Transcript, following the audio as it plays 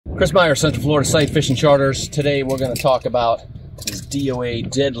Chris Meyer, Central Florida Sight Fishing Charters. Today we're going to talk about this DOA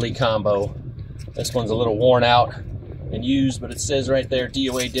Deadly Combo. This one's a little worn out and used, but it says right there,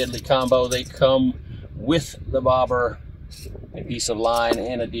 DOA Deadly Combo. They come with the bobber, a piece of line,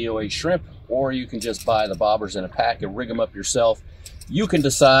 and a DOA shrimp, or you can just buy the bobbers in a pack and rig them up yourself. You can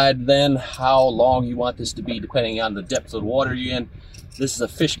decide then how long you want this to be depending on the depth of the water you're in. This is a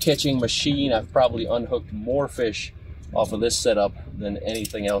fish catching machine. I've probably unhooked more fish off of this setup than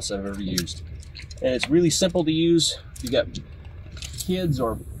anything else I've ever used. And it's really simple to use. If you got kids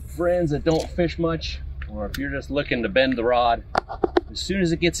or friends that don't fish much, or if you're just looking to bend the rod, as soon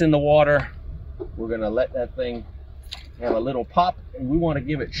as it gets in the water, we're gonna let that thing have a little pop, and we want to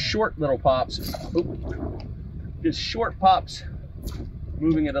give it short little pops. Just short pops,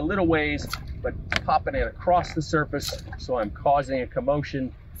 moving it a little ways, but popping it across the surface, so I'm causing a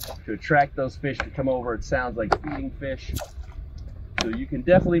commotion to attract those fish to come over. It sounds like feeding fish. So you can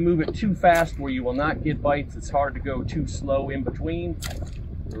definitely move it too fast where you will not get bites. It's hard to go too slow in between.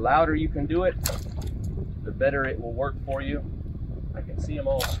 The louder you can do it, the better it will work for you. I can see them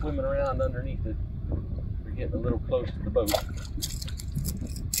all swimming around underneath it. They're getting a little close to the boat.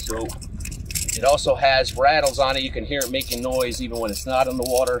 So it also has rattles on it. You can hear it making noise even when it's not in the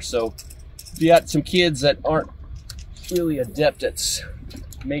water. So if you got some kids that aren't really adept at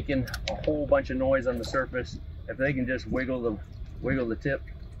making a whole bunch of noise on the surface, if they can just wiggle the tip,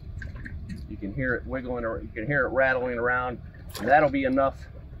 you can hear it wiggling, or you can hear it rattling around, and that'll be enough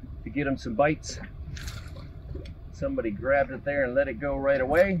to get them some bites. Somebody grabbed it there and let it go right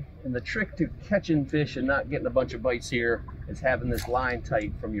away. And the trick to catching fish and not getting a bunch of bites here is having this line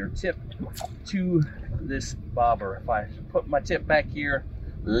tight from your tip to this bobber. If I put my tip back here,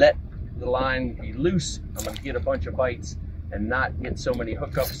 let the line be loose, I'm going to get a bunch of bites and not get so many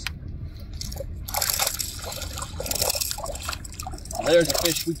hookups. There's a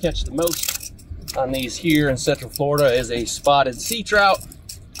fish we catch the most on these here in Central Florida is a spotted sea trout.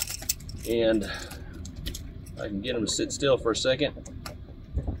 And I can get him to sit still for a second.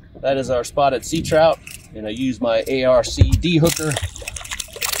 That is our spotted sea trout, and I use my ARC D-hooker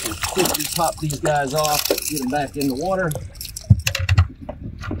to quickly pop these guys off, get them back in the water.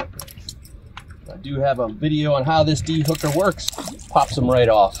 I do have a video on how this D-hooker works. Pops them right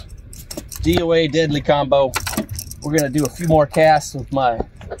off. DOA Deadly Combo. We're gonna do a few more casts with my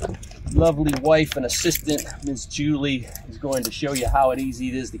lovely wife and assistant, Miss Julie, who's going to show you how easy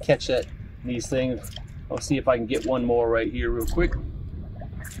it is to catch these things. I'll see if I can get one more right here real quick.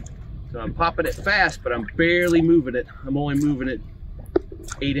 So I'm popping it fast, but I'm barely moving it. I'm only moving it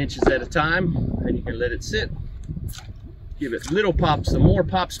 8 inches at a time, and you can let it sit. Give it little pops. The more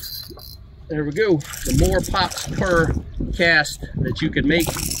pops, there we go. The more pops per cast that you can make,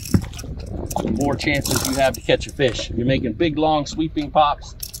 the more chances you have to catch a fish. If you're making big, long, sweeping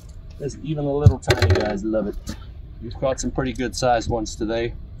pops, even the little tiny guys love it. We've caught some pretty good sized ones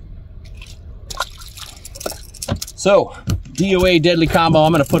today. So, DOA Deadly Combo,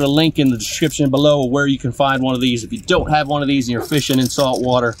 I'm going to put a link in the description below where you can find one of these. If you don't have one of these and you're fishing in salt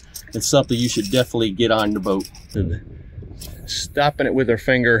water, it's something you should definitely get on the boat. Stopping it with our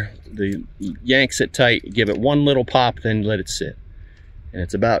finger, yanks it tight, give it one little pop, then let it sit. And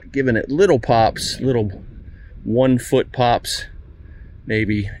it's about giving it little pops, little 1 foot pops,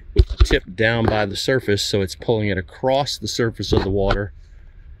 maybe tipped down by the surface, so it's pulling it across the surface of the water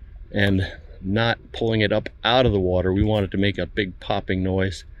and not pulling it up out of the water. We want it to make a big popping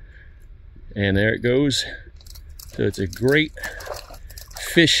noise. And there it goes. So it's a great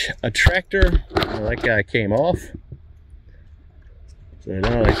fish attractor. Well, that guy came off. So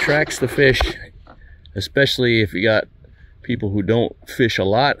now it attracts the fish, especially if you got people who don't fish a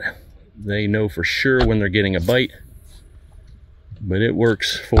lot. They know for sure when they're getting a bite. But it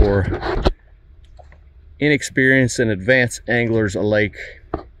works for inexperienced and advanced anglers alike.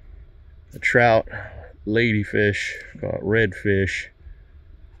 A trout, ladyfish, redfish,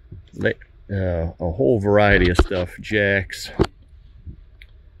 a whole variety of stuff, jacks.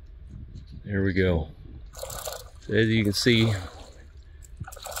 There we go. So as you can see,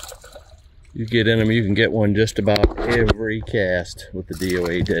 you get in them, you can get one just about every cast with the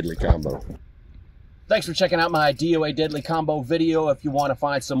DOA Deadly Combo. Thanks for checking out my DOA Deadly Combo video. If you want to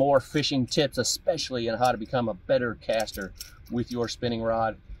find some more fishing tips, especially on how to become a better caster with your spinning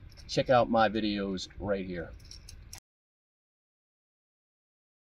rod, check out my videos right here.